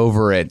 news. get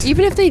over it.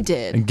 Even if they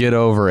did, Get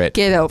over it.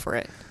 get over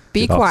it.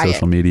 Be Get off quiet.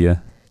 social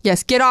media.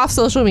 Yes, get off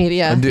social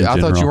media. Dude, I thought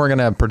general. you weren't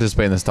going to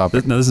participate in this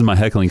topic. No, this is my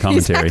heckling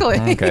commentary.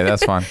 Exactly. Okay,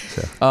 that's fine.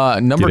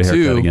 Number Get a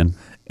haircut 2, again.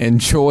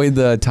 enjoy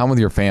the time with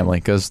your family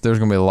because there's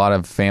going to be a lot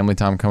of family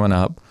time coming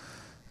up.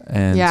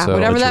 And Yeah, so,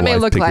 whatever let that your may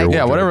wife look pick your like. order.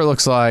 Yeah, whatever it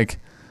looks like.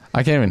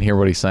 I can't even hear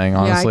what he's saying,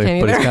 honestly, yeah, I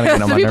can't but it's either. kind of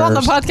getting on The my people on the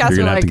nerves. podcast You're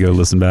going are to have to like, go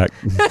listen back.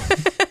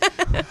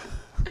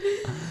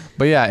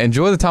 But yeah,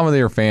 enjoy the time with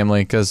your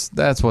family because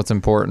that's what's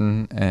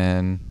important.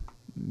 And,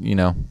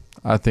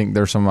 I think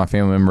there's some of my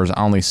family members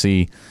I only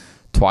see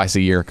twice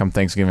a year come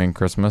Thanksgiving and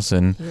Christmas.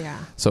 And yeah.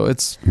 so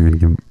it's, You're going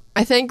to give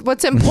I think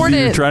what's You're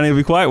important, trying to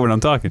be quiet when I'm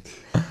talking.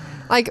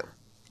 like,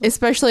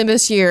 especially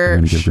this You're year,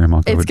 going to give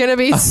Grandma it's COVID. going to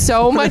be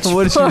so much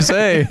what did more, you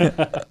say?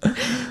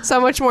 so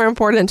much more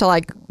important to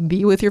like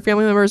be with your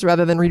family members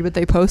rather than read what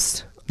they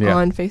post Yeah.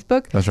 on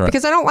Facebook. That's right.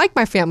 Because I don't like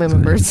my family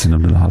members. Send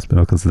them to the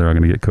hospital because they're all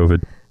going to get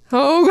COVID.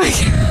 Oh my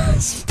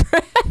gosh.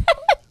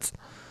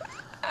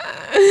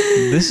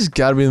 This has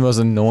got to be the most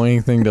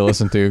annoying thing to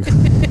listen to.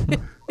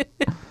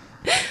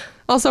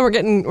 Also,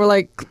 we're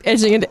like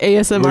edging into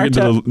ASMR We're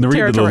getting to the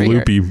territory here.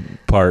 loopy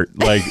part.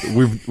 Like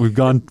we've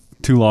gone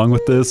too long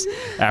with this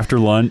after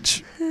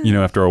lunch.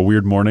 After a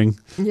weird morning.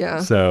 Yeah.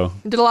 So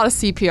Did a lot of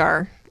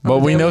CPR. But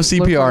we know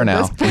CPR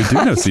now. we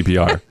do know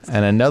CPR.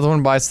 And another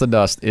one bites the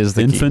dust is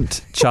the key.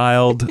 Infant,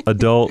 child,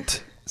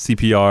 adult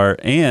CPR,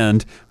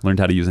 and learned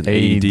how to use an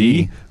AED.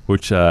 AED,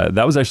 which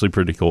that was actually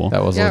pretty cool.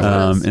 That was Yeah, legit. it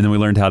was. And then we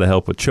learned how to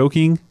help with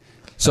choking.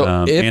 So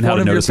if and how one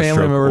to of your notice a family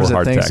stroke members or at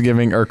heart attack.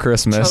 Thanksgiving or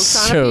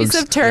Christmas Choked on a piece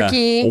chokes, of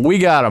turkey. we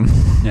got them.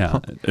 Yeah,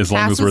 as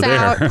long as Passes we're there.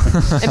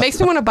 out. It makes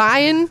me want to buy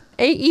an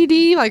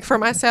AED like for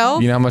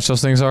myself. You know how much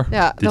those things are?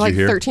 Yeah, Did they're you like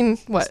hear? 13.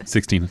 What?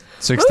 16.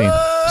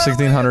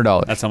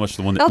 $1,600. That's how much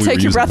the one that That'll we take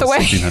were your using breath was away.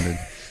 1,600.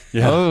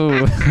 Yeah.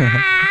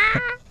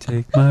 Oh.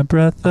 Take my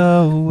breath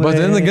away. But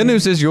then the good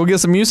news is you'll get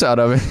some use out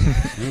of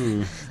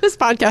it. This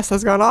podcast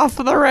has gone off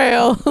the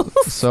rail.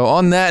 So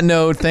on that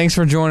note, thanks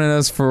for joining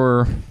us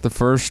for the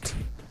first.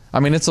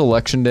 It's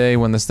election day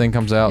when this thing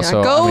comes out. Yeah,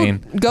 So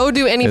go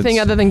do anything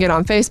it's- other than get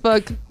on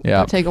Facebook.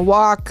 Yeah. Go take a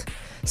walk.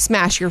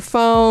 Smash your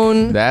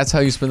phone. that's how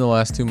you spend the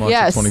last 2 months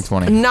Yes. of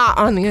 2020. Not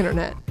on the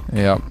internet.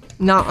 Yep.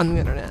 Not on the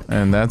internet.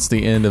 And that's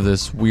the end of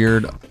this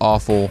weird,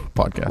 awful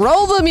podcast.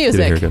 Roll the Get a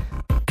music. haircut.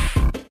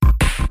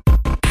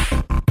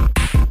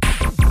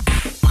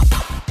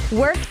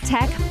 Work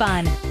Tech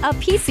Fun, a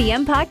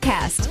PCM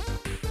podcast.